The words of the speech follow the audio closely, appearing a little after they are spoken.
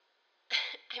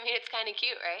I mean, it's kind of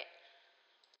cute, right?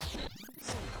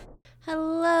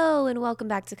 Hello and welcome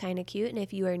back to Kinda Cute. And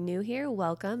if you are new here,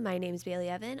 welcome. My name is Bailey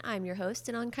Evan. I'm your host,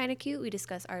 and on Kinda Cute, we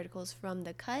discuss articles from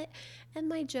The Cut and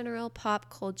my general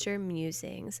pop culture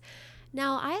musings.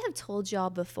 Now, I have told y'all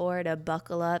before to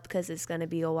buckle up because it's going to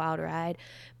be a wild ride.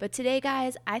 But today,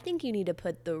 guys, I think you need to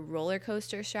put the roller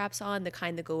coaster straps on, the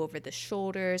kind that go over the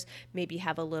shoulders, maybe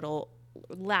have a little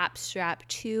lap strap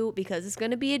too, because it's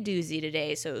going to be a doozy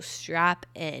today, so strap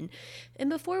in. And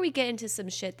before we get into some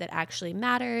shit that actually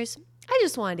matters, I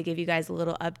just wanted to give you guys a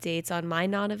little updates on my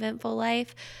non-eventful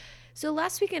life. So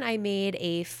last weekend I made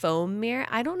a foam mirror.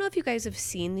 I don't know if you guys have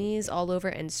seen these all over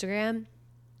Instagram,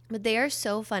 but they are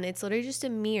so fun. It's literally just a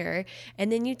mirror, and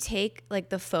then you take like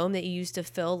the foam that you use to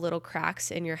fill little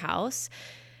cracks in your house,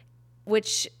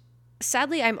 which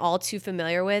sadly I'm all too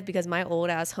familiar with because my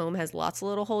old ass home has lots of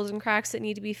little holes and cracks that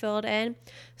need to be filled in.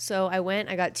 So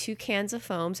I got 2 cans of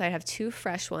foam, so I have 2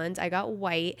 fresh ones. I got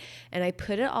white and I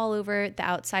put it all over the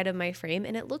outside of my frame,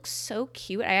 and it looks so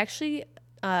cute. I actually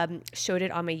showed it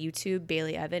on my YouTube,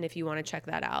 Bailey Evan, if you want to check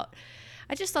that out.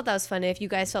 I just thought that was fun. If you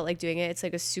guys felt like doing it, it's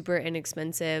like a super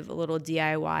inexpensive little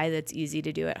DIY that's easy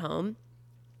to do at home.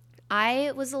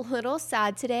 I was a little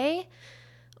sad today,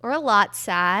 or a lot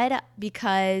sad,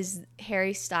 because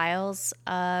Harry Styles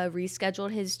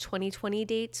rescheduled his 2020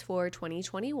 dates for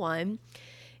 2021.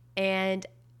 And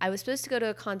I was supposed to go to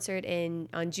a concert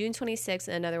on June 26th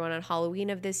and another one on Halloween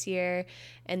of this year.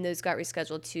 And those got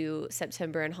rescheduled to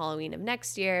September and Halloween of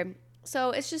next year. So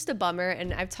it's just a bummer.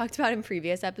 And I've talked about in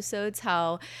previous episodes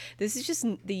how this is just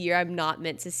the year I'm not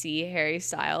meant to see Harry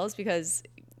Styles, because,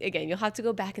 again, you'll have to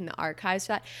go back in the archives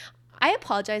for that. I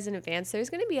apologize in advance. There's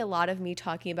going to be a lot of me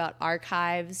talking about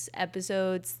archives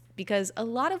episodes because a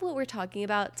lot of what we're talking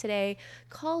about today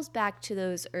calls back to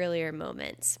those earlier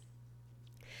moments.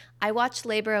 I watched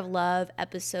Labor of Love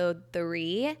episode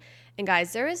 3. And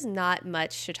guys, there is not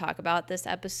much to talk about this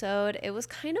episode. It was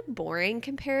kind of boring,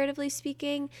 comparatively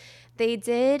speaking. They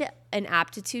did an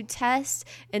aptitude test.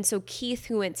 And so Keith,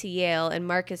 who went to Yale, and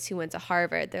Marcus, who went to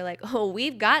Harvard, they're like, oh,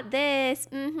 we've got this.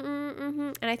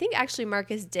 And I think actually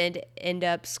Marcus did end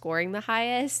up scoring the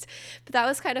highest. But that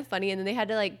was kind of funny. And then they had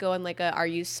to like go on like a are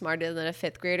you smarter than a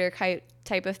fifth grader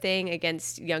type of thing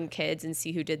against young kids and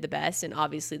see who did the best. And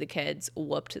obviously the kids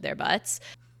whooped their butts.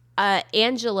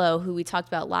 Angelo, who we talked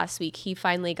about last week, he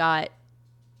finally got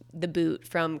the boot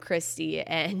from Christy,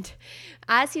 and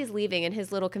as he's leaving in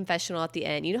his little confessional at the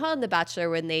end, you know how in The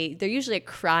Bachelor when they're usually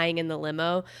crying in the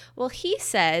limo? Well, he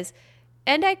says,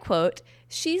 and I quote,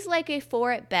 "She's like a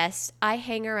 4 at best. I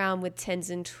hang around with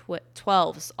 10s and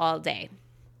 12s all day."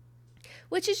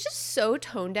 Which is just so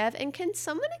tone deaf. And can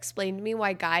someone explain to me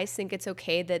why guys think it's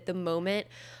okay that the moment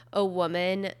a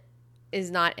woman is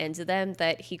not into them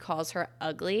that he calls her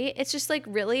ugly? It's just like,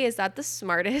 really, is that the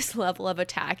smartest level of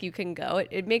attack you can go?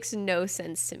 It makes no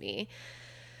sense to me.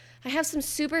 I have some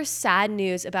super sad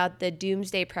news about the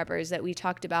doomsday preppers that we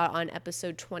talked about on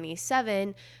episode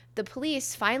 27. The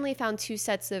police finally found 2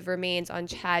 sets of remains on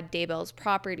Chad Daybell's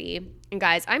property. And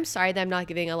guys, I'm sorry that I'm not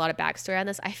giving a lot of backstory on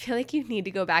this. I feel like you need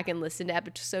to go back and listen to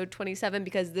episode 27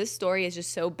 because this story is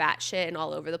just so batshit and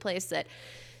all over the place that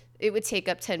it would take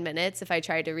up 10 minutes if I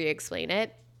tried to re-explain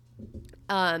it.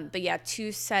 But yeah,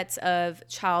 2 sets of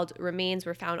child remains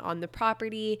were found on the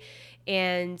property,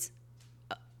 and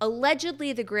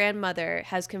allegedly the grandmother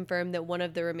has confirmed that one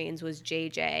of the remains was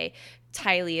JJ.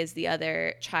 Tylee is the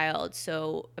other child,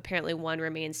 so apparently one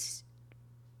remains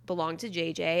belonged to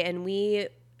JJ. And we,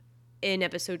 in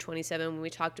episode 27, when we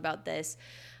talked about this,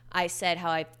 I said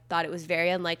how I thought it was very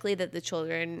unlikely that the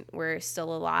children were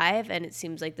still alive, and it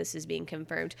seems like this is being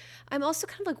confirmed. I'm also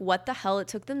kind of like, what the hell? It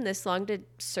took them this long to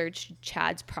search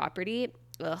Chad's property.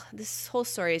 Ugh, this whole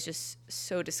story is just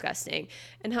so disgusting.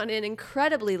 And on an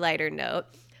incredibly lighter note,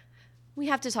 we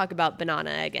have to talk about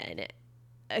Banana again.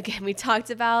 Again, we talked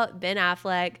about Ben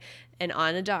Affleck and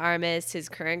Ana de Armas, his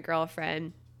current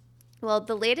girlfriend. Well,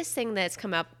 the latest thing that's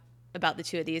come up about the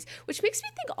two of these, which makes me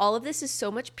think all of this is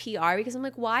so much PR, because I'm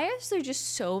like, why is there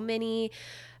just so many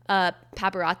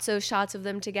paparazzo shots of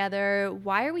them together?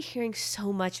 Why are we hearing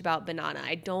so much about Banana?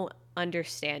 I don't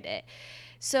understand it.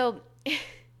 So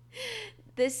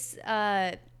this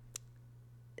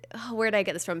where did I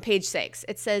get this from? Page 6.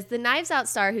 It says, the Knives Out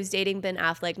star who's dating Ben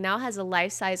Affleck now has a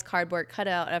life-size cardboard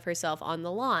cutout of herself on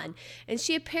the lawn, and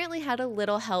she apparently had a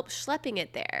little help schlepping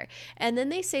it there. And then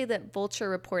they say that Vulture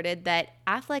reported that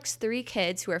Affleck's 3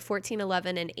 kids, who are 14,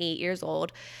 11, and 8 years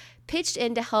old, pitched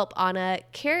in to help Anna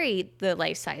carry the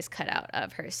life-size cutout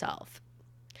of herself.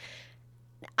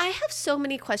 I have so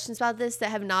many questions about this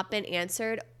that have not been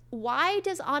answered. Why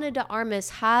does Ana de Armas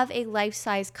have a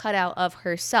life-size cutout of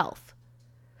herself?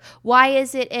 Why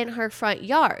is it in her front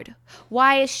yard?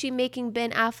 Why is she making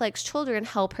Ben Affleck's children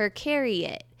help her carry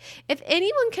it? If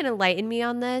anyone can enlighten me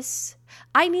on this,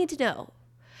 I need to know.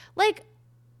 Like,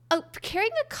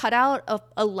 carrying a cutout of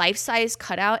a life-size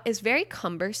cutout is very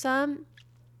cumbersome.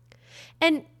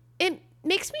 And it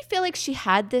makes me feel like she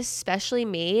had this specially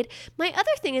made. My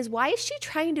other thing is, why is she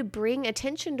trying to bring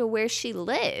attention to where she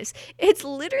lives? It's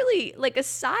literally like a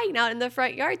sign out in the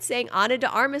front yard saying Ana de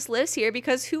Armas lives here,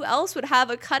 because who else would have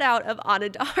a cutout of Ana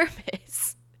de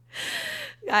Armas?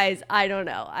 Guys, I don't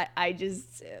know. I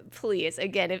just, please,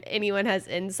 again, if anyone has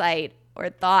insight or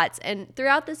thoughts. And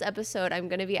throughout this episode, I'm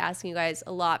going to be asking you guys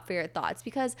a lot for your thoughts,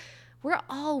 because we're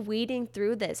all wading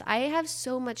through this. I have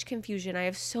so much confusion. I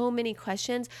have so many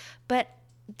questions, but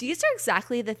these are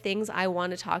exactly the things I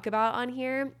want to talk about on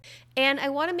here. And I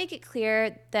want to make it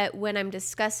clear that when I'm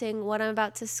discussing what I'm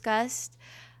about to discuss,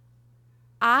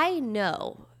 I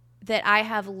know that I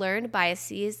have learned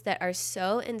biases that are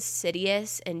so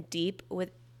insidious and deep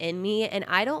within me, and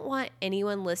I don't want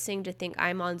anyone listening to think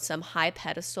I'm on some high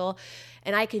pedestal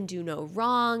and I can do no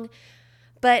wrong.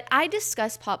 But I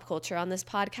discuss pop culture on this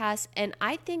podcast, and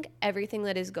I think everything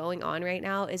that is going on right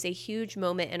now is a huge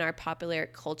moment in our popular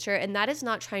culture, and that is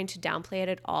not trying to downplay it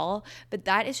at all, but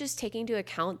that is just taking into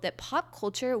account that pop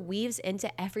culture weaves into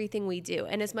everything we do.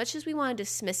 And as much as we want to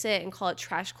dismiss it and call it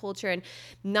trash culture and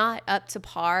not up to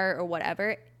par or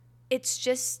whatever, it's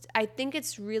just, I think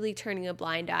it's really turning a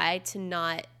blind eye to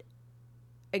not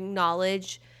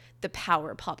acknowledge the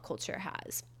power pop culture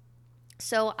has.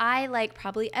 So I, like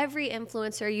probably every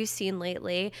influencer you've seen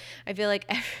lately, I feel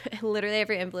like literally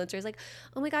every influencer is like,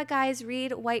 oh my God, guys,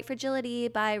 read White Fragility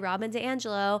by Robin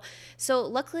DiAngelo. So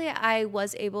luckily I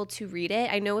was able to read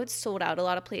it. I know it's sold out a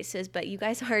lot of places, but you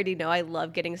guys already know I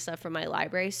love getting stuff from my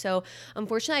library. So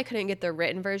unfortunately I couldn't get the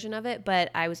written version of it,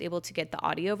 but I was able to get the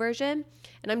audio version.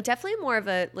 And I'm definitely more of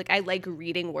a, like, I like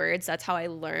reading words. That's how I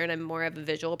learn. I'm more of a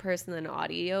visual person than an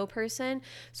audio person.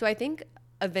 So I think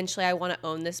eventually I want to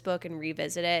own this book and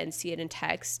revisit it and see it in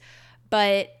text.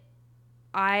 But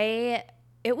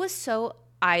it was so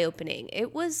eye-opening.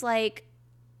 It was like,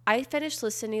 I finished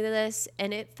listening to this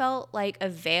and it felt like a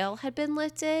veil had been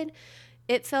lifted.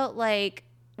 It felt like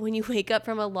when you wake up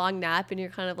from a long nap and you're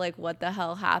kind of like, what the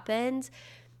hell happened?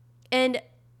 And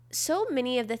so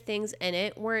many of the things in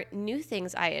it weren't new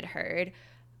things I had heard,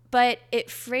 but it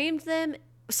framed them.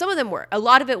 Some of them were. A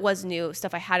lot of it was new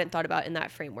stuff I hadn't thought about in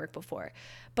that framework before.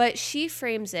 But she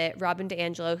frames it, Robin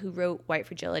DiAngelo, who wrote White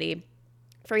Fragility,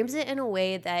 frames it in a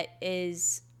way that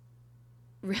is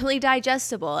really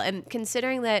digestible. And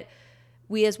considering that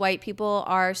we as white people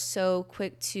are so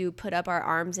quick to put up our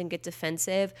arms and get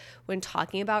defensive when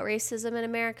talking about racism in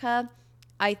America,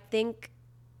 I think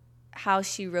how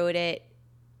she wrote it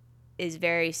is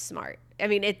very smart. I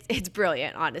mean, it's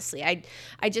brilliant, honestly.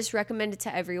 I just recommend it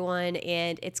to everyone,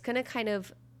 and it's going to kind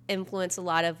of influence a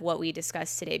lot of what we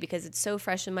discussed today because it's so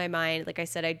fresh in my mind. Like I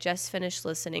said, I just finished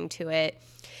listening to it.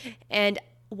 And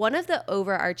one of the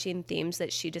overarching themes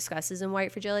that she discusses in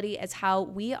White Fragility is how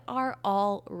we are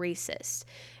all racist.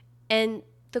 And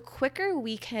the quicker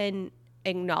we can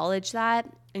acknowledge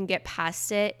that and get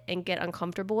past it and get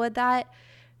uncomfortable with that,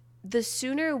 the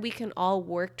sooner we can all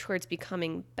work towards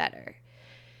becoming better.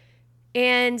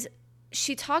 And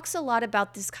she talks a lot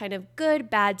about this kind of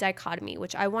good-bad dichotomy,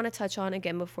 which I want to touch on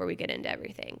again before we get into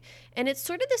everything. And it's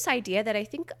sort of this idea that I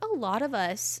think a lot of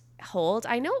us hold.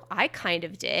 I know I kind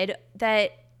of did,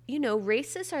 that, you know,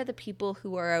 racists are the people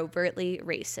who are overtly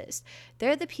racist.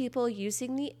 They're the people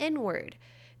using the N-word.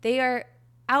 They are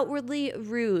outwardly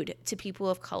rude to people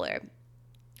of color.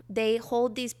 They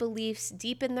hold these beliefs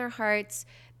deep in their hearts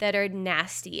that are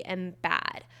nasty and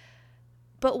bad.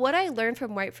 But what I learned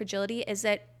from White Fragility is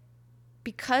that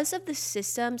because of the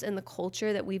systems and the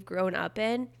culture that we've grown up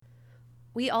in,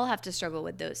 we all have to struggle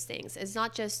with those things. It's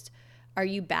not just, are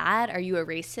you bad? Are you a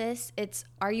racist? It's,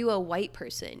 are you a white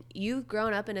person? You've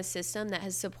grown up in a system that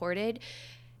has supported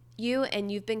you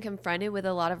and you've been confronted with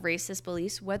a lot of racist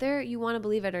beliefs, whether you want to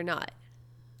believe it or not.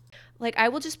 Like, I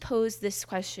will just pose this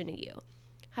question to you.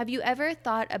 Have you ever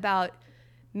thought about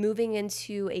moving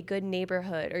into a good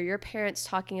neighborhood, or your parents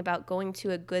talking about going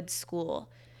to a good school,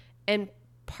 and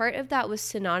part of that was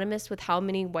synonymous with how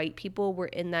many white people were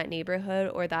in that neighborhood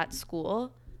or that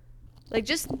school? Like,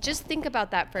 just think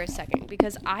about that for a second,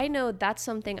 because I know that's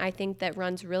something I think that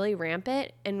runs really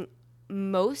rampant, and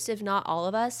most, if not all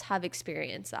of us, have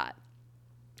experienced that.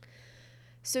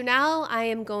 So now I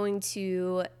am going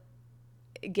to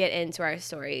get into our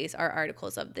stories, our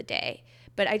articles of the day.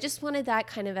 But I just wanted that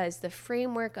kind of as the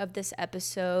framework of this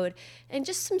episode and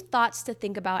just some thoughts to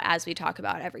think about as we talk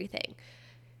about everything.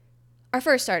 Our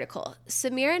first article,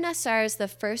 Samira Nassar is the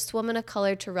first woman of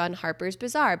color to run Harper's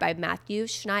Bazaar by Matthew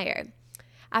Schneier.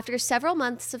 After several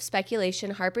months of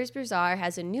speculation, Harper's Bazaar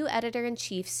has a new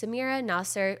editor-in-chief, Samira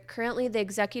Nassar, currently the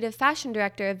executive fashion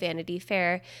director of Vanity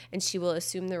Fair, and she will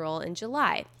assume the role in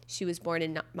July. She was born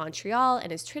in Montreal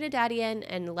and is Trinidadian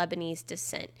and Lebanese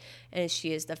descent, and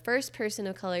she is the first person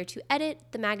of color to edit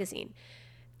the magazine.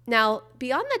 Now,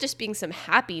 beyond that just being some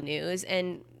happy news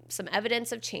and some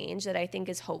evidence of change that I think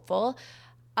is hopeful,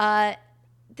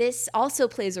 this also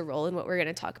plays a role in what we're going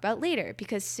to talk about later,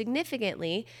 because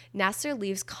significantly, Nassar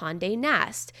leaves Condé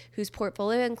Nast, whose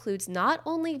portfolio includes not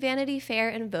only Vanity Fair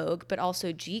and Vogue, but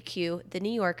also GQ, The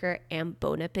New Yorker, and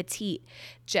Bon Appetit.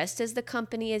 Just as the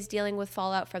company is dealing with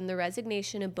fallout from the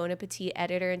resignation of Bon Appetit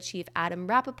editor-in-chief Adam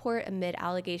Rappaport amid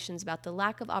allegations about the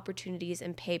lack of opportunities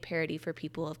and pay parity for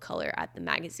people of color at the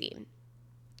magazine.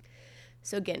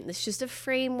 So again, this is just a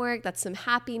framework. That's some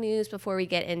happy news before we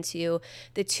get into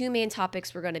the two main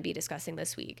topics we're going to be discussing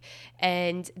this week.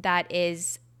 And that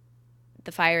is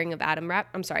the firing of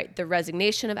the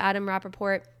resignation of Adam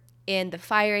Rappaport and the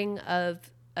firing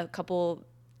of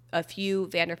a few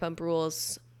Vanderpump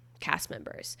Rules cast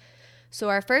members. So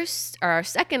our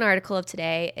second article of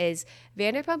today is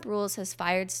Vanderpump Rules has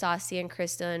fired Stassi and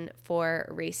Kristen for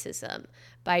racism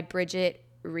by Bridget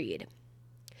Reed.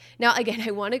 Now, again,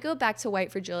 I want to go back to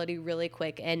White Fragility really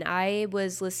quick. And I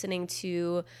was listening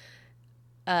to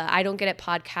I Don't Get It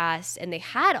podcast, and they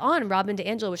had on Robin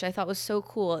DeAngelo, which I thought was so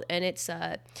cool. And it's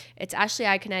Ashley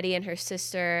Iaconetti and her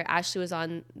sister. Ashley was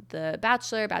on The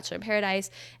Bachelor in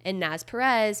Paradise, and Naz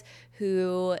Perez,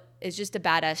 who is just a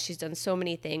badass. She's done so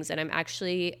many things, and I'm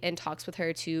actually in talks with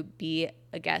her to be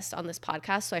a guest on this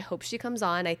podcast. So I hope she comes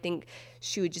on. I think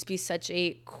she would just be such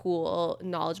a cool,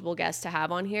 knowledgeable guest to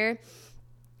have on here.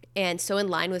 And so in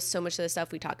line with so much of the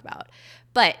stuff we talk about.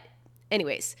 But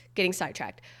anyways, getting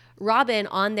sidetracked. Robin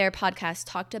on their podcast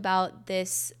talked about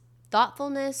this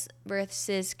thoughtfulness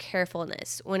versus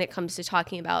carefulness when it comes to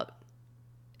talking about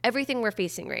everything we're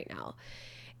facing right now.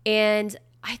 And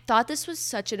I thought this was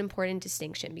such an important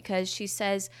distinction because she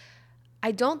says,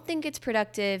 I don't think it's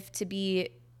productive to be,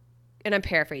 and I'm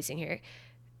paraphrasing here,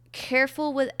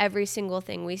 careful with every single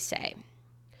thing we say,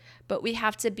 but we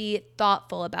have to be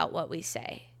thoughtful about what we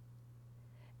say.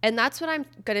 And that's what I'm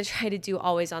going to try to do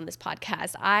always on this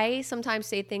podcast. I sometimes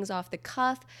say things off the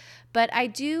cuff, but I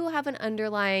do have an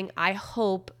underlying, I'm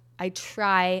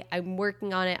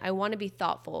working on it. I want to be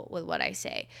thoughtful with what I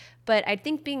say. But I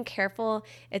think being careful,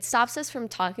 it stops us from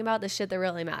talking about the shit that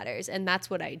really matters. And that's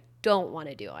what I don't want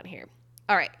to do on here.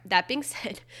 All right, that being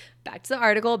said, back to the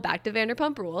article, back to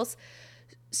Vanderpump Rules.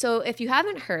 So if you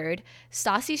haven't heard,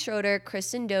 Stassi Schroeder,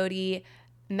 Kristen Doute,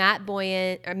 Max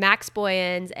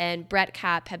Boyens, and Brett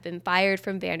Kapp have been fired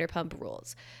from Vanderpump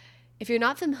Rules. If you're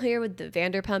not familiar with the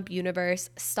Vanderpump universe,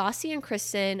 Stassi and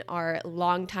Kristen are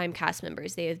longtime cast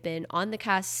members. They have been on the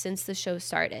cast since the show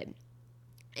started.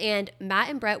 And Matt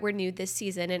and Brett were new this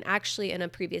season, and actually in a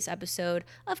previous episode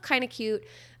of Kinda Cute,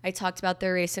 I talked about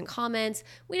their recent comments.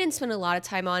 We didn't spend a lot of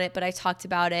time on it, but I talked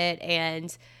about it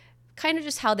and kind of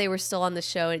just how they were still on the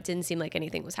show, and it didn't seem like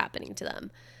anything was happening to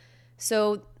them.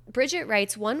 So Bridget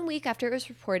writes, 1 week after it was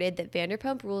reported that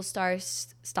Vanderpump Rules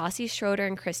stars Stassi Schroeder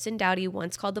and Kristen Doute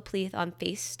once called the police on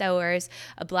Faith Stowers,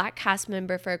 a black cast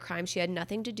member, for a crime she had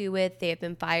nothing to do with, they have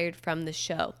been fired from the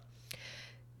show.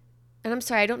 And I'm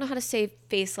sorry, I don't know how to say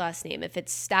Faith's last name, if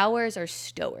it's Stowers or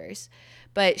Stowers.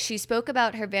 But she spoke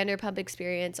about her Vanderpump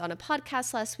experience on a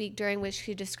podcast last week, during which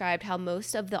she described how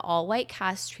most of the all-white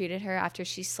cast treated her after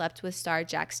she slept with star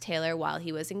Jax Taylor while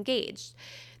he was engaged.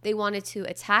 They wanted to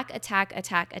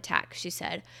attack, she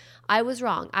said. I was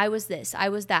wrong. I was this. I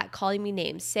was that, calling me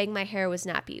names, saying my hair was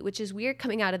nappy, which is weird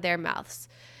coming out of their mouths.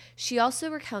 She also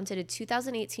recounted a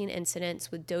 2018 incident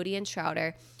with Doute and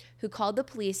Schroeder, who called the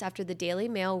police after the Daily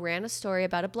Mail ran a story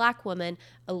about a black woman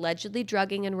allegedly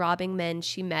drugging and robbing men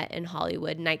she met in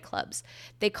Hollywood nightclubs.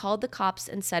 They called the cops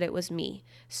and said it was me,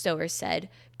 Stowers said.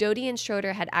 Doute and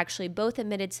Schroeder had actually both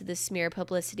admitted to the smear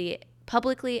publicity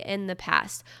publicly in the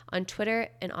past, on Twitter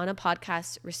and on a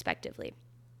podcast, respectively.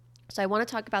 So I want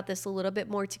to talk about this a little bit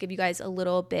more to give you guys a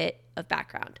little bit of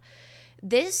background.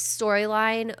 This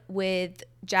storyline with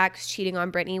Jax cheating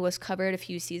on Brittany was covered a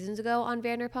few seasons ago on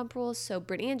Vanderpump Rules. So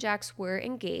Brittany and Jax were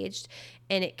engaged,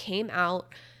 and it came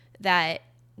out that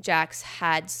Jax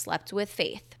had slept with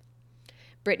Faith.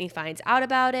 Brittany finds out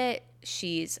about it.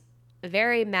 She's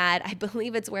very mad. I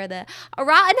believe it's where the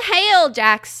rotten hail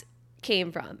Jax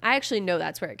came from. I actually know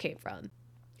that's where it came from.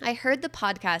 I heard the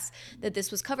podcast that this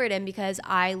was covered in because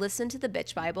I listened to the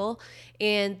Bitch Bible,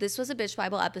 and this was a Bitch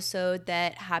Bible episode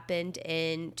that happened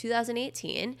in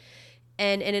 2018,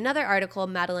 And in another article,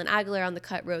 Madeline Aguilar on The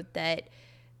Cut wrote that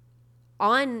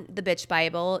on the Bitch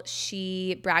Bible,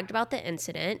 she bragged about the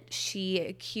incident. She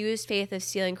accused Faith of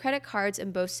stealing credit cards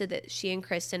and boasted that she and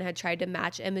Kristen had tried to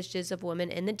match images of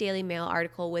women in the Daily Mail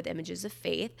article with images of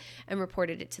Faith and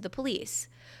reported it to the police.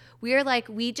 We are like,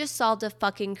 we just solved a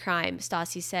fucking crime,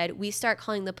 Stassi said. We start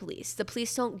calling the police. The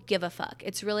police don't give a fuck.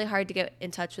 It's really hard to get in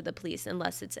touch with the police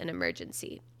unless it's an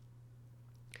emergency.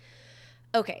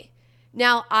 Okay,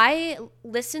 now I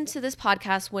listened to this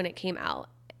podcast when it came out.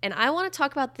 And I want to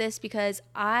talk about this because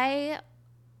I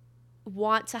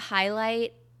want to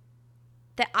highlight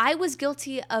that I was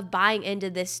guilty of buying into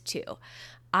this too.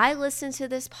 I listened to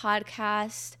this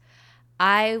podcast.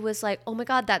 I was like, oh my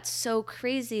God, that's so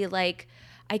crazy. Like,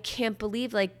 I can't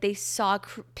believe like they saw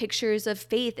pictures of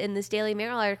Faith in this Daily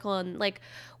Mail article and like,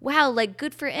 wow, like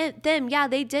good for them. Yeah,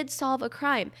 they did solve a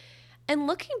crime. And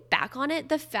looking back on it,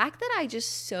 the fact that I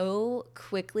just so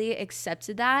quickly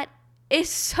accepted that is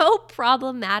so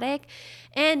problematic.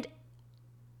 And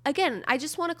again, I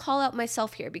just want to call out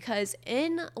myself here because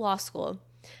in law school,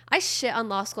 I shit on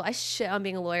law school. I shit on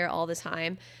being a lawyer all the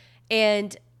time.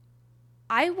 And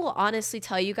I will honestly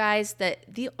tell you guys that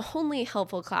the only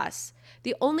helpful class,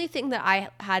 the only thing that I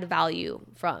had value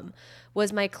from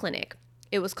was my clinic.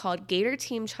 It was called Gator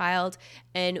Team Child,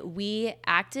 and we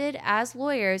acted as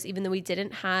lawyers even though we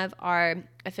didn't have our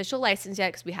official license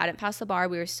yet because we hadn't passed the bar.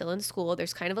 We were still in school.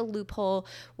 There's kind of a loophole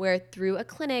where through a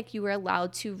clinic you were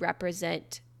allowed to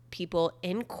represent people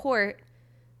in court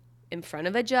in front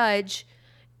of a judge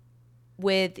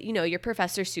with, you know, your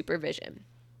professor's supervision.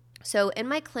 So in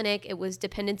my clinic, it was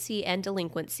dependency and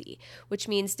delinquency, which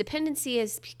means dependency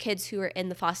is kids who are in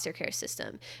the foster care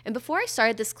system. And before I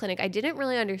started this clinic, I didn't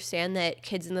really understand that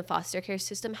kids in the foster care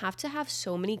system have to have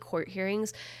so many court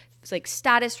hearings. It's like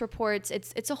status reports.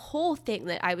 It's a whole thing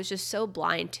that I was just so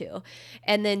blind to.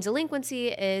 And then delinquency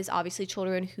is obviously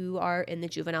children who are in the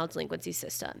juvenile delinquency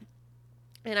system.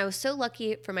 And I was so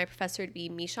lucky for my professor to be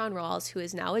Michonne Rawls, who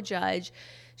is now a judge.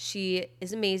 She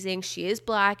is amazing. She is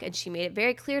Black, and she made it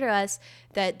very clear to us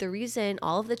that the reason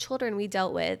all of the children we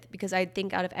dealt with, because I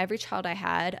think out of every child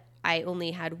I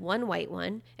only had one white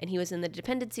one, and he was in the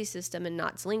dependency system and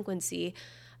not delinquency.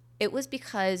 It was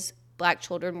because Black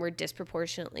children were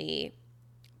disproportionately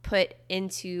put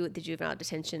into the juvenile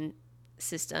detention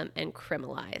system and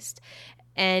criminalized.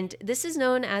 And this is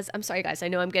known as, I'm sorry guys, I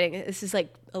know this is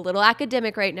like a little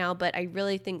academic right now, but I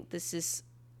really think this is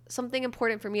something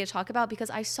important for me to talk about because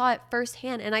I saw it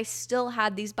firsthand and I still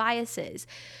had these biases.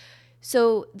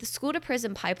 So the school to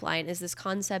prison pipeline is this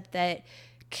concept that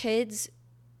kids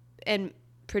and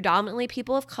predominantly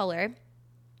people of color,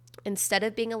 instead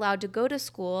of being allowed to go to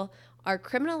school, are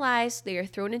criminalized. They are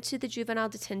thrown into the juvenile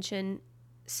detention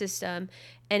system,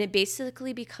 and it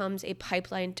basically becomes a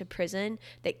pipeline to prison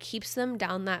that keeps them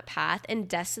down that path and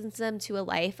destines them to a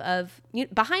life of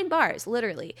behind bars,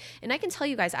 literally. And I can tell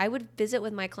you guys, I would visit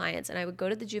with my clients and I would go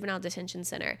to the juvenile detention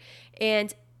center,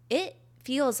 and it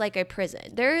feels like a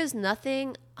prison. There is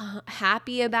nothing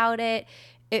happy about it.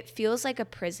 It feels like a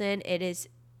prison. It is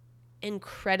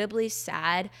incredibly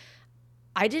sad.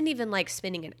 I didn't even like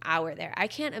spending an hour there. I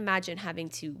can't imagine having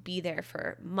to be there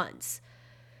for months.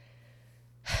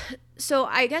 So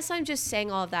I guess I'm just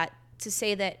saying all of that to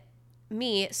say that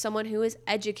me, someone who is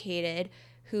educated,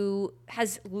 who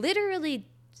has literally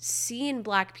seen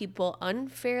Black people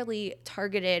unfairly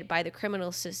targeted by the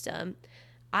criminal system,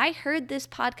 I heard this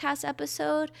podcast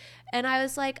episode and I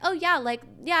was like, oh yeah,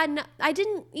 no, I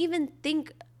didn't even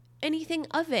think anything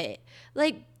of it.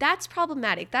 Like, that's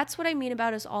problematic. That's what I mean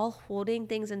about us all holding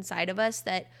things inside of us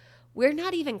that we're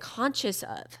not even conscious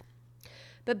of.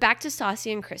 But back to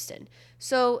Stassi and Kristen.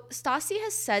 So Stassi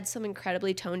has said some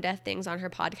incredibly tone-deaf things on her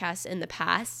podcast in the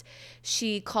past.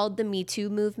 She called the Me Too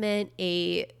movement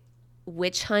a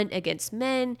witch hunt against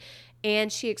men,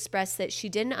 and she expressed that she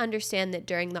didn't understand that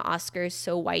during the Oscars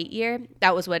So White year,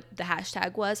 that was what the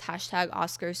hashtag was, hashtag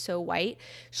Oscars So White.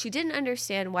 She didn't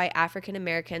understand why African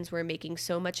Americans were making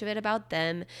so much of it about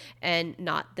them and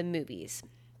not the movies.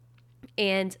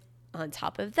 And on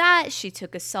top of that, she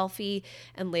took a selfie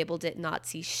and labeled it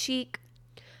Nazi chic.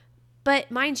 But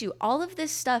mind you, all of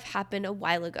this stuff happened a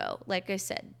while ago. Like I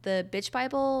said, the Bitch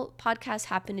Bible podcast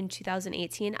happened in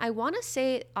 2018. I want to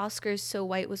say Oscars So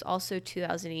White was also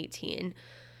 2018.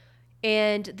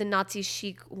 And the Nazi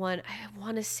chic one, I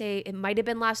want to say it might have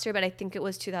been last year, but I think it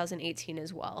was 2018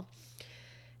 as well.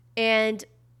 And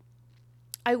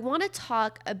I want to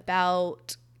talk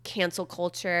about cancel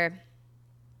culture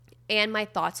and my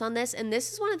thoughts on this. And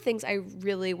this is one of the things I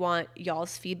really want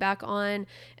y'all's feedback on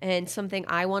and something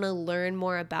I want to learn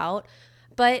more about.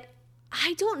 But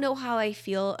I don't know how I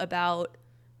feel about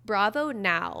Bravo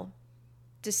now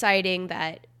deciding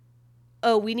that,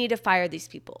 oh, we need to fire these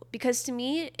people? Because to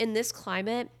me, in this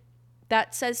climate,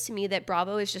 that says to me that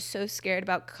Bravo is just so scared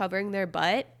about covering their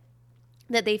butt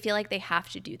that they feel like they have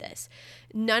to do this.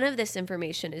 None of this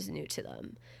information is new to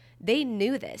them. They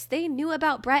knew this. They knew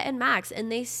about Brett and Max,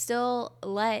 and they still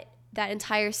let that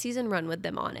entire season run with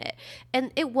them on it.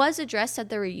 And it was addressed at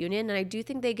the reunion, and I do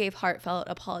think they gave heartfelt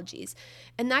apologies.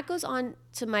 And that goes on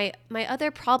to my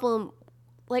other problem.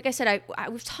 Like I said,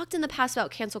 we've talked in the past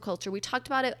about cancel culture. We talked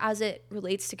about it as it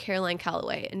relates to Caroline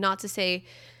Calloway, and not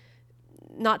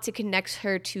to connect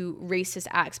her to racist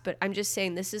acts, but I'm just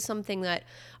saying this is something that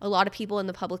a lot of people in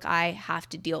the public eye have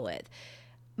to deal with.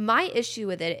 My issue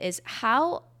with it is,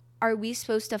 how are we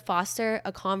supposed to foster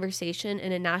a conversation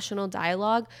and a national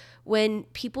dialogue when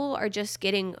people are just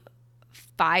getting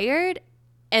fired,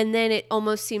 and then it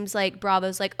almost seems like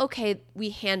Bravo's like, okay, we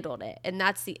handled it, and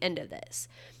that's the end of this.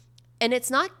 And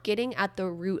it's not getting at the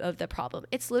root of the problem.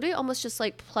 It's literally almost just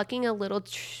like plucking a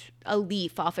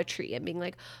leaf off a tree and being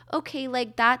like, okay,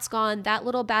 like that's gone. That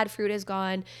little bad fruit is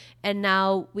gone. And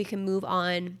now we can move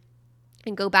on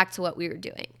and go back to what we were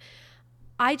doing.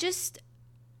 I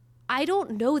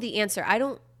don't know the answer. I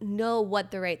don't know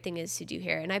what the right thing is to do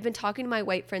here. And I've been talking to my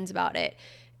white friends about it.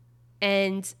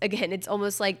 And again, it's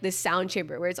almost like this sound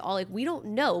chamber where it's all like, we don't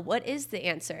know. What is the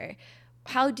answer?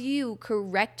 How do you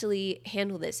correctly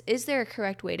handle this? Is there a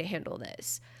correct way to handle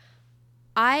this?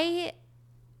 I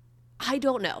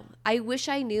don't know. I wish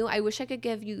I knew. I wish I could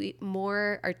give you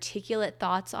more articulate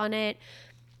thoughts on it.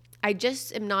 I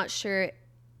just am not sure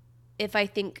if I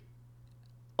think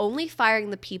only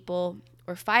firing the people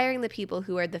or firing the people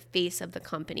who are the face of the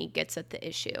company gets at the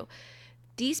issue.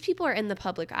 These people are in the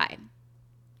public eye.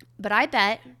 But I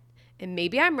bet, and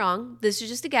maybe I'm wrong, this is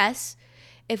just a guess,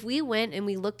 if we went and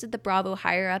we looked at the Bravo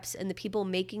higher-ups and the people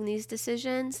making these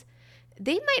decisions,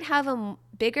 they might have a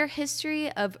bigger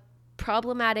history of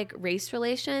problematic race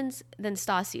relations than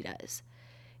Stassi does.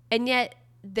 And yet,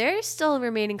 they're still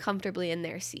remaining comfortably in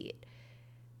their seat.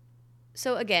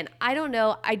 So again, I don't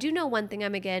know. I do know one thing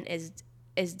I'm against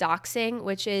is doxing,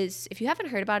 which is, if you haven't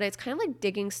heard about it, it's kind of like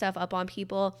digging stuff up on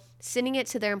people, sending it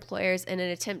to their employers in an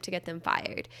attempt to get them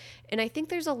fired. And I think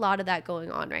there's a lot of that going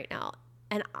on right now.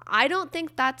 And I don't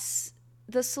think that's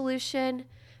the solution.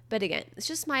 But again, it's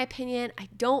just my opinion. I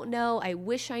don't know. I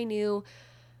wish I knew.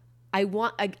 I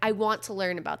want to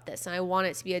learn about this, and I want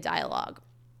it to be a dialogue.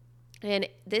 And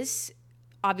this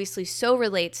obviously so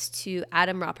relates to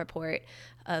Adam Rapoport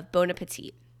of Bon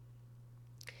Appetit.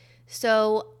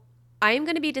 So I'm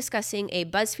going to be discussing a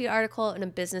BuzzFeed article and a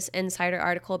Business Insider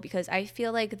article because I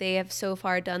feel like they have so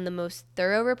far done the most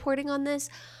thorough reporting on this.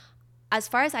 As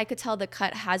far as I could tell, The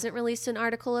Cut hasn't released an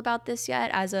article about this yet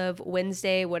as of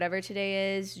Wednesday, whatever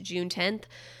today is, June 10th.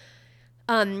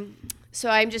 So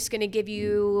I'm just going to give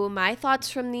you my thoughts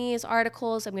from these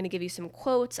articles. I'm going to give you some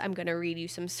quotes. I'm going to read you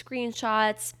some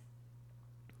screenshots.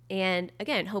 And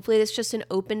again, hopefully it's just an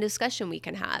open discussion we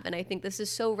can have. And I think this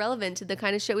is so relevant to the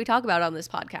kind of shit we talk about on this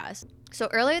podcast. So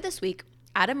earlier this week,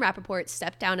 Adam Rapoport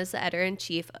stepped down as the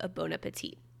editor-in-chief of Bon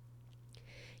Appetit.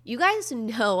 You guys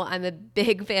know I'm a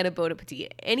big fan of Bon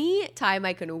Appetit. Anytime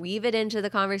I can weave it into the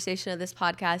conversation of this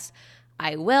podcast,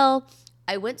 I will.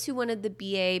 I went to one of the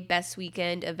BA Best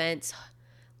Weekend events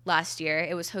last year.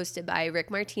 It was hosted by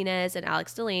Rick Martinez and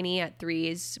Alex Delaney at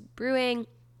Threes Brewing.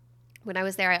 When I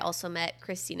was there, I also met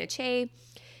Christina Che.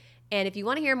 And if you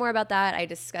want to hear more about that, I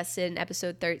discussed it in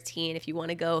episode 13 if you want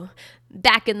to go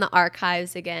back in the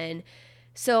archives again.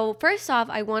 So first off,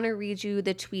 I want to read you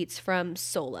the tweets from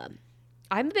Sola.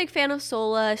 I'm a big fan of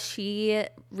Sola. She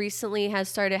recently has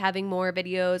started having more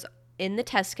videos in the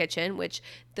test kitchen, which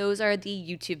those are the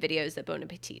YouTube videos that Bon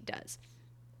Appetit does.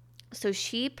 So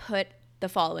she put the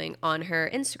following on her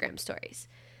Instagram stories.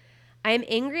 I am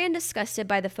angry and disgusted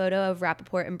by the photo of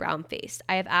Rapoport and brown-faced.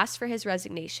 I have asked for his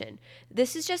resignation.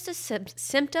 This is just a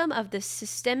symptom of the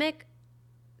systematic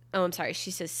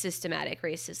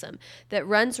racism that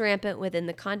runs rampant within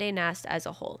the Condé Nast as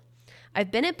a whole.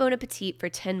 I've been at Bon Appetit for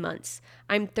 10 months.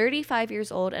 I'm 35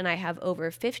 years old and I have over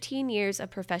 15 years of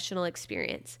professional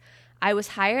experience. I was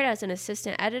hired as an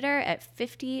assistant editor at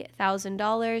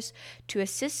 $50,000 to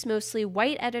assist mostly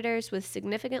white editors with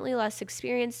significantly less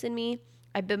experience than me.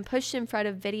 I've been pushed in front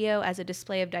of video as a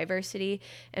display of diversity.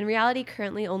 In reality,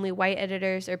 currently only white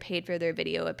editors are paid for their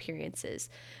video appearances.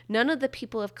 None of the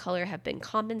people of color have been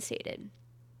compensated.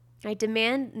 I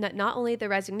demand not only the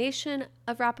resignation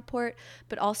of Rapoport,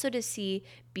 but also to see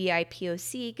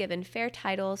BIPOC given fair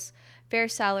titles, fair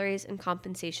salaries, and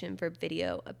compensation for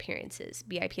video appearances.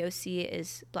 BIPOC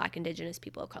is Black, Indigenous,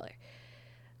 People of Color.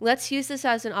 Let's use this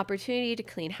as an opportunity to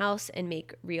clean house and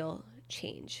make real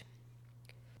change.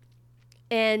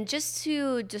 And just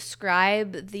to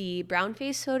describe the brown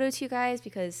face photo to you guys,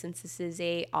 because since this is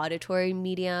a auditory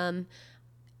medium,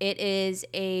 it is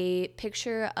a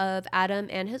picture of Adam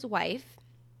and his wife.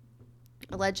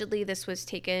 Allegedly, this was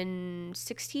taken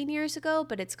 16 years ago,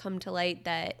 but it's come to light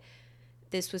that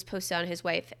this was posted on his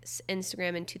wife's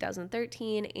Instagram in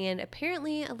 2013, and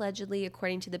apparently, allegedly,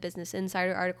 according to the Business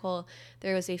Insider article,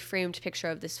 there was a framed picture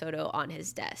of this photo on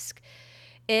his desk.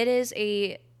 It is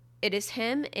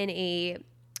him in a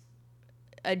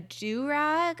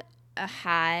do-rag, a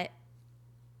hat.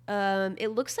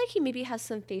 It looks like he maybe has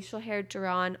some facial hair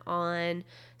drawn on,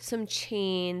 some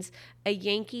chains, a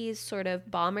Yankees sort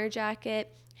of bomber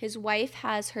jacket. His wife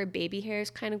has her baby hairs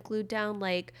kind of glued down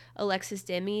like Alexis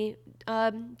Demi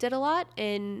did a lot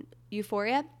in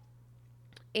Euphoria.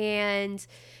 And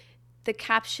the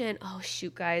caption, oh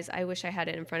shoot guys, I wish I had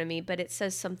it in front of me, but it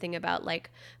says something about like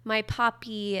my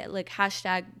papi, like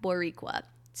hashtag Boricua.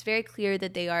 It's very clear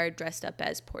that they are dressed up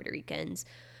as Puerto Ricans,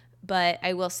 but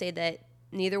I will say that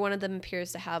neither one of them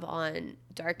appears to have on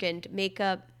darkened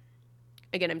makeup.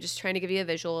 Again, I'm just trying to give you a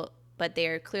visual, but they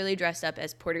are clearly dressed up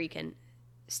as Puerto Rican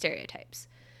stereotypes.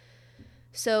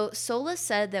 So Solis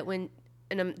said that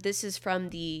this is from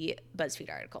the BuzzFeed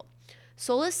article.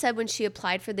 Solis said when she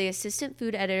applied for the assistant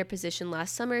food editor position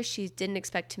last summer, she didn't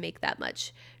expect to make that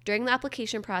much. During the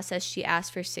application process, she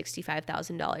asked for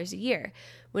 $65,000 a year.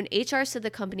 When HR said the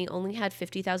company only had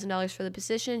 $50,000 for the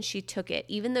position, she took it.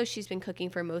 Even though she's been cooking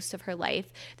for most of her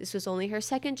life, this was only her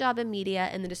second job in media,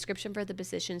 and the description for the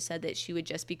position said that she would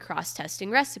just be cross-testing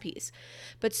recipes.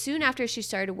 But soon after she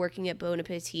started working at Bon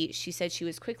Appetit, she said she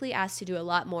was quickly asked to do a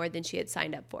lot more than she had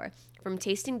signed up for. From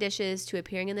tasting dishes to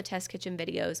appearing in the test kitchen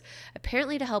videos,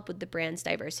 apparently to help with the brand's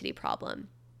diversity problem.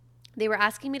 They were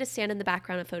asking me to stand in the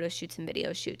background of photo shoots and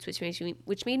video shoots,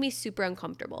 which made me super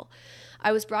uncomfortable.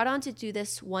 I was brought on to do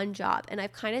this one job, and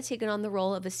I've kind of taken on the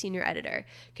role of a senior editor,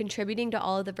 contributing to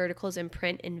all of the verticals in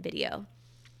print and video.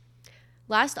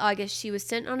 Last August, she was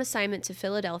sent on assignment to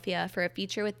Philadelphia for a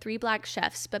feature with 3 black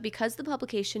chefs, but because the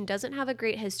publication doesn't have a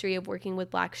great history of working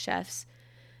with black chefs,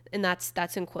 and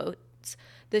that's in quotes,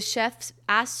 the chefs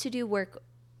asked to do work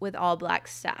with all black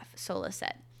staff, Solis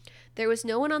said. There was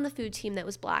no one on the food team that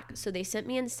was black, so they sent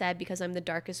me instead because I'm the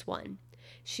darkest one,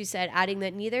 she said, adding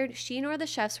that neither she nor the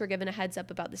chefs were given a heads up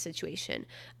about the situation.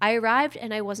 I arrived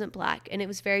and I wasn't black, and it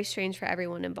was very strange for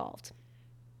everyone involved.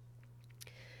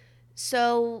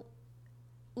 So,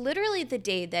 literally the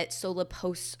day that Sola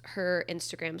posts her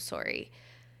Instagram story,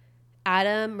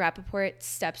 Adam Rapoport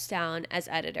steps down as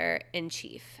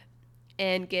editor-in-chief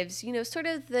and gives, sort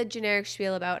of the generic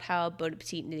spiel about how Bon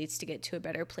Appetit needs to get to a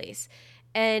better place.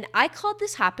 And I called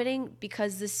this happening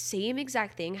because the same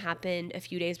exact thing happened a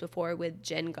few days before with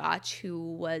Jen Gotch,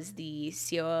 who was the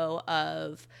COO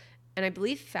of, and I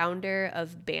believe founder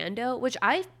of Bando, which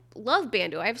I love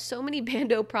Bando. I have so many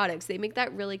Bando products. They make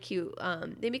that really cute.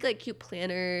 They make like cute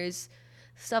planners,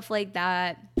 stuff like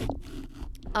that.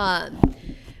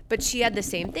 But she had the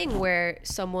same thing where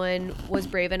someone was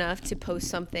brave enough to post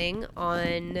something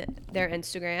on their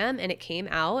Instagram and it came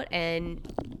out and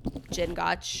Jen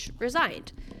Gotch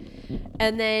resigned.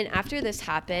 And then after this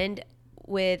happened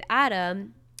with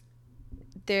Adam,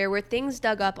 there were things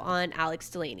dug up on Alex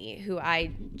Delaney, who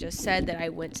I just said that I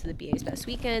went to the BA's Best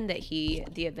Weekend,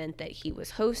 the event that he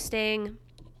was hosting.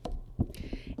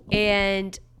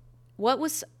 And what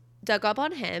was dug up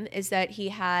on him is that he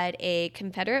had a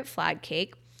Confederate flag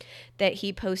cake that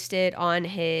he posted on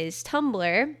his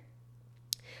Tumblr,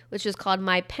 which was called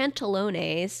My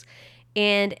Pantalones,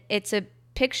 and it's a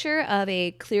picture of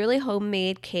a clearly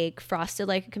homemade cake frosted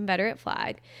like a Confederate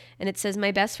flag, and it says,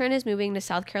 my best friend is moving to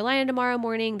South Carolina tomorrow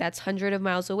morning. That's hundreds of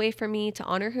miles away from me. To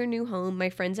honor her new home, my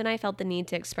friends and I felt the need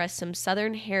to express some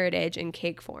Southern heritage in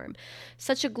cake form.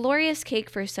 Such a glorious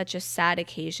cake for such a sad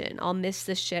occasion. I'll miss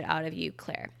the shit out of you,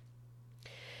 Claire.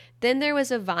 Then there was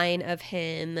a Vine of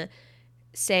him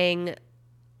saying,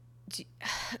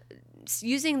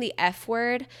 using the F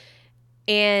word,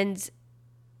 and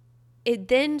it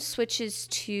then switches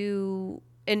to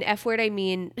an F word. I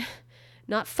mean,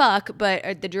 not fuck,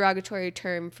 but the derogatory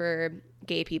term for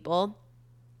gay people.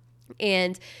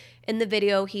 And in the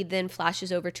video, he then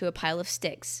flashes over to a pile of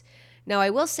sticks. Now, I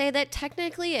will say that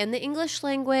technically in the English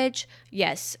language,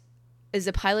 yes, is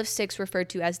a pile of sticks referred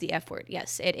to as the F word?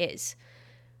 Yes, it is.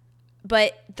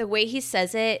 But the way he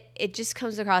says it, it just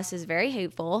comes across as very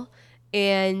hateful,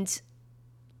 and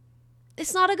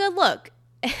it's not a good look.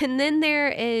 And then there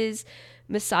is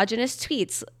misogynist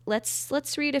tweets.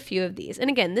 Let's read a few of these.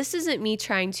 And again, this isn't me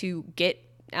trying to get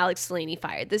Alex Delaney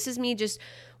fired. This is me just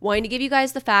wanting to give you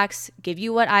guys the facts, give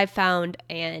you what I've found,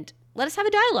 and let us have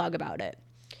a dialogue about it.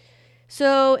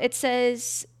 So it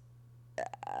says,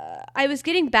 I was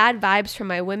getting bad vibes from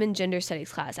my women gender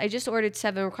studies class. I just ordered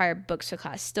 7 required books for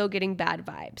class. Still getting bad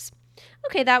vibes.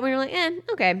 Okay, that when you're like,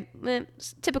 okay.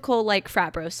 Typical like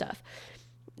frat bro stuff.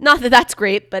 Not that that's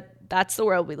great, but that's the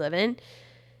world we live in.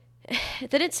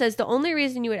 Then it says the only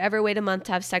reason you would ever wait a month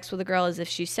to have sex with a girl is if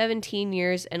she's 17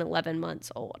 years and 11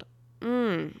 months old.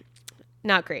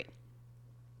 Not great.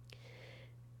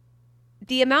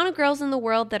 The amount of girls in the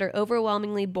world that are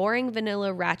overwhelmingly boring,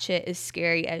 vanilla, ratchet is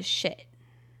scary as shit.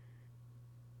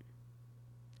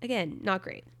 Again, not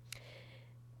great.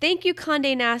 Thank you,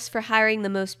 Condé Nast, for hiring the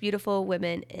most beautiful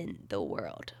women in the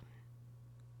world.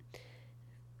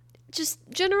 Just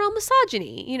general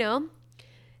misogyny, you know?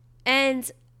 And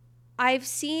I've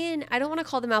seen, I don't want to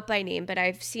call them out by name, but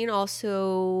I've seen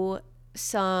also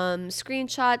some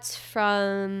screenshots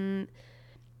from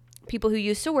people who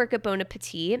used to work at Bon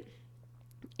Appetit.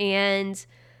 And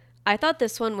I thought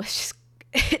this one was just,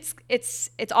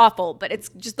 it's awful, but it's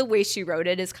just the way she wrote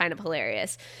it is kind of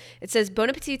hilarious. It says, Bon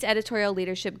Appetit's editorial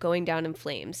leadership going down in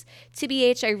flames.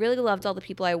 TBH, I really loved all the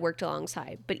people I worked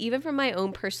alongside, but even from my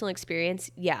own personal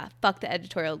experience, yeah, fuck the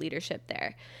editorial leadership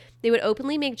there. They would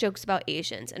openly make jokes about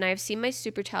Asians, and I have seen my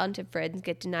super talented friends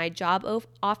get denied job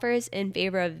offers in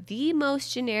favor of the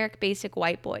most generic basic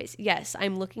white boys. Yes,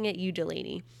 I'm looking at you,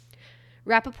 Delaney.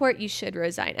 Rappaport, you should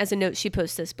resign. As a note, she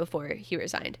posted this before he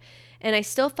resigned. And I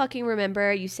still fucking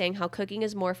remember you saying how cooking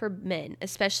is more for men,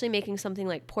 especially making something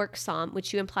like pork som,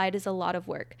 which you implied is a lot of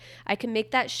work. I can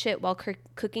make that shit while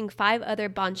cooking 5 other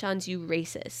banchans, you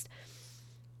racist.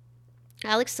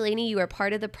 Alex Delaney, you are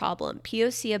part of the problem.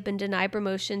 POC have been denied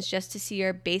promotions just to see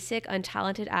your basic,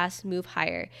 untalented ass move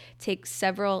higher. Take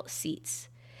several seats.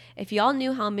 If y'all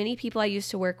knew how many people I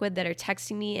used to work with that are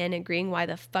texting me and agreeing why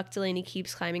the fuck Delaney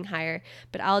keeps climbing higher,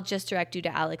 but I'll just direct you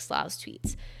to Alex Lau's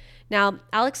tweets. Now,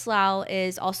 Alex Lau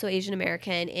is also Asian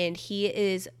American, and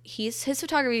his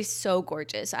photography is so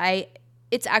gorgeous.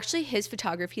 It's actually his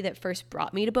photography that first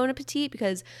brought me to Bon Appetit,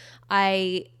 because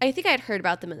I think I had heard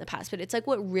about them in the past, but it's like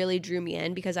what really drew me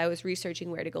in, because I was researching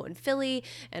where to go in Philly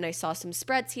and I saw some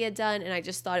spreads he had done and I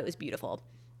just thought it was beautiful.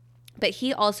 But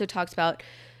he also talks about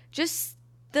just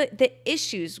the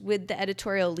issues with the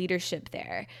editorial leadership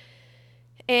there.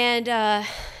 And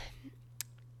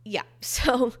yeah,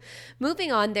 so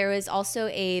moving on, there was also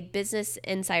a Business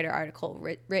Insider article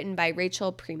written by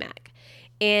Rachel Premack.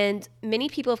 And many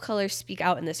people of color speak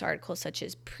out in this article, such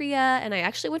as Priya, and I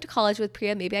actually went to college with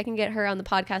Priya. Maybe I can get her on the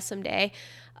podcast someday.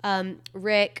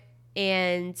 Rick,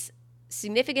 and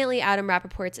significantly Adam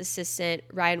Rappaport's assistant,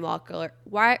 Ryan Walker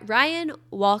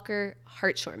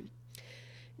Hartshorn.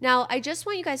 Now, I just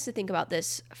want you guys to think about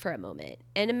this for a moment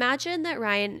and imagine that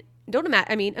Ryan,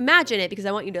 imagine it, because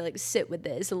I want you to like sit with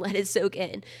this and let it soak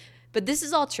in. But this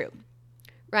is all true.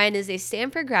 Ryan is a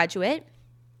Stanford graduate.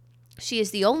 She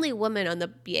is the only woman on the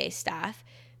BA staff,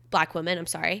 black woman, I'm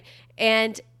sorry,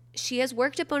 and she has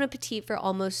worked at Bon Appetit for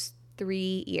almost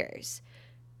 3 years.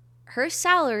 Her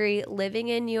salary living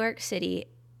in New York City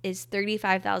is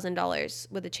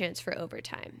 $35,000 with a chance for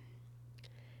overtime.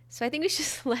 So I think we should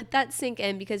just let that sink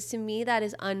in, because to me that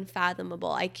is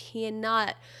unfathomable. I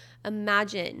cannot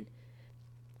imagine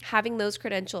having those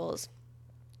credentials,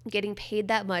 getting paid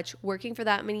that much, working for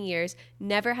that many years,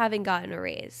 never having gotten a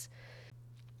raise.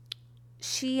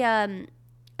 She,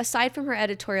 aside from her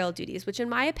editorial duties, which in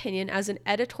my opinion, as an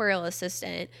editorial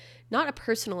assistant, not a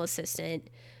personal assistant,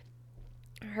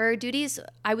 her duties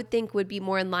I would think would be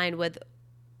more in line with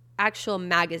actual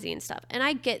magazine stuff. And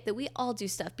I get that we all do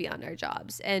stuff beyond our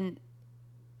jobs, and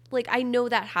like I know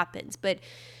that happens, but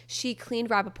she cleaned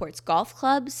Rappaport's golf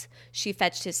clubs, she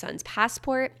fetched his son's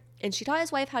passport, and she taught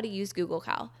his wife how to use Google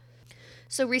Cal.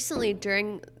 So recently,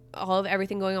 during all of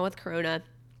everything going on with Corona,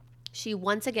 she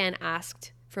once again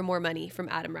asked for more money from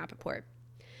Adam Rappaport.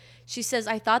 She says,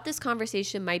 I thought this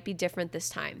conversation might be different this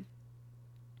time.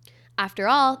 After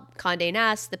all, Condé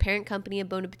Nast, the parent company of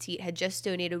Bon Appetit, had just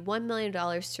donated $1 million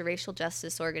to racial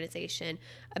justice organization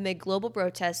amid global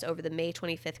protests over the May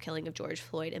 25th killing of George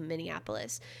Floyd in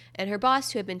Minneapolis. And her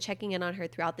boss, who had been checking in on her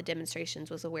throughout the demonstrations,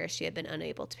 was aware she had been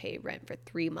unable to pay rent for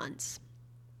 3 months.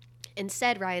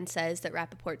 Instead, Ryan says that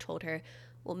Rappaport told her,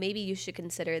 well, maybe you should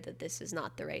consider that this is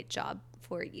not the right job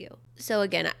for you. So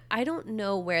again, I don't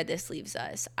know where this leaves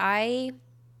us. I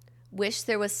wish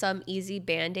there was some easy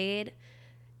Band-Aid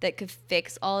that could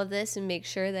fix all of this and make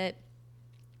sure that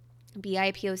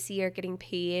BIPOC are getting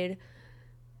paid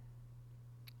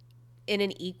in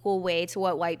an equal way to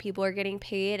what white people are getting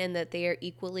paid, and that they are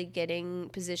equally getting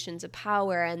positions of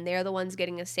power and they're the ones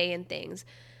getting a say in things.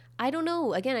 I don't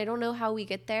know. Again, I don't know how we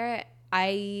get there.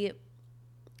 I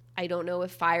I don't know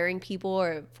if firing people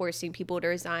or forcing people to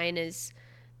resign is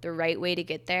the right way to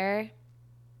get there.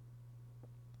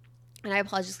 And I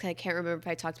apologize because I can't remember if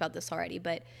I talked about this already,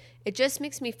 but it just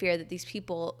makes me fear that these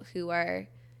people who are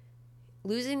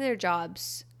losing their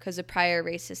jobs because of prior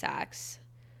racist acts,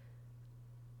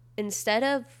 instead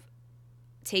of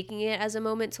taking it as a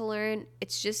moment to learn,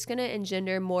 it's just going to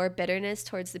engender more bitterness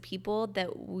towards the people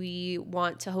that we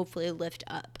want to hopefully lift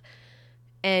up.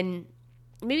 And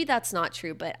maybe that's not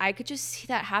true, but I could just see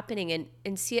that happening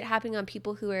and see it happening on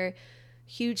people who are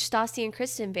huge Stassi and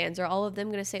Kristen fans. Are all of them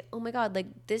going to say, oh my God,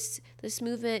 like this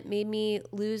movement made me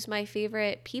lose my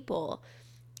favorite people?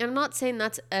 And I'm not saying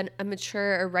that's a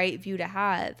mature or right view to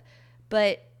have,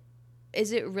 but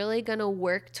is it really going to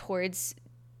work towards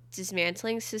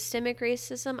dismantling systemic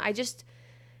racism?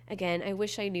 I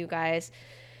wish I knew, guys.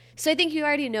 So I think you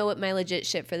already know what my legit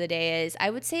shit for the day is. I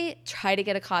would say try to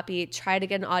get a copy, try to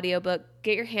get an audiobook,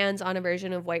 get your hands on a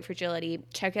version of White Fragility,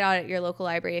 check it out at your local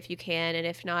library if you can, and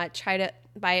if not, try to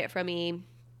buy it from a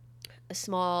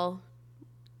small,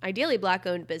 ideally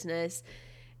Black-owned business,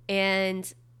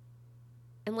 and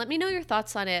let me know your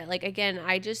thoughts on it. Like, again,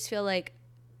 I just feel like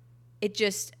it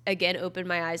just, again, opened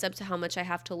my eyes up to how much I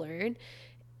have to learn.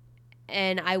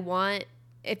 And I want,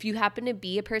 if you happen to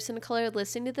be a person of color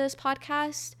listening to this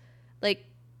podcast, like,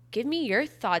 give me your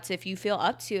thoughts if you feel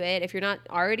up to it, if you're not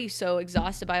already so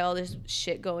exhausted by all this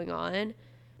shit going on.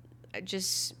 I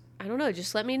don't know,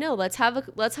 just let me know. Let's have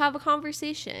a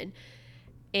conversation.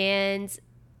 And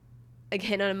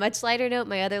again, on a much lighter note,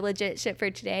 my other legit shit for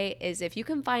today is, if you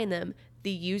can find them,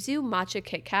 the Yuzu Matcha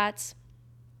Kit Kats.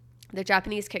 They're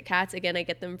Japanese Kit Kats. Again, I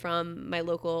get them from my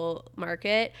local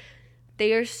market.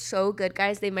 They are so good,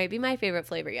 guys. They might be my favorite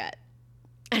flavor yet.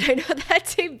 And I know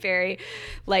that's a very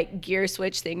gear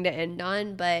switch thing to end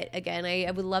on, but again,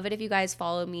 I would love it if you guys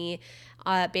follow me,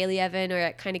 Bailey Evan, or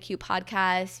at Kinda Cute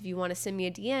Podcast. If you want to send me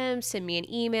a DM, send me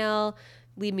an email,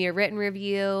 leave me a written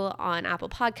review on Apple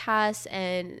Podcasts,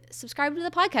 and subscribe to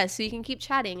the podcast so you can keep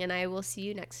chatting. And I will see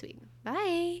you next week.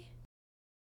 Bye.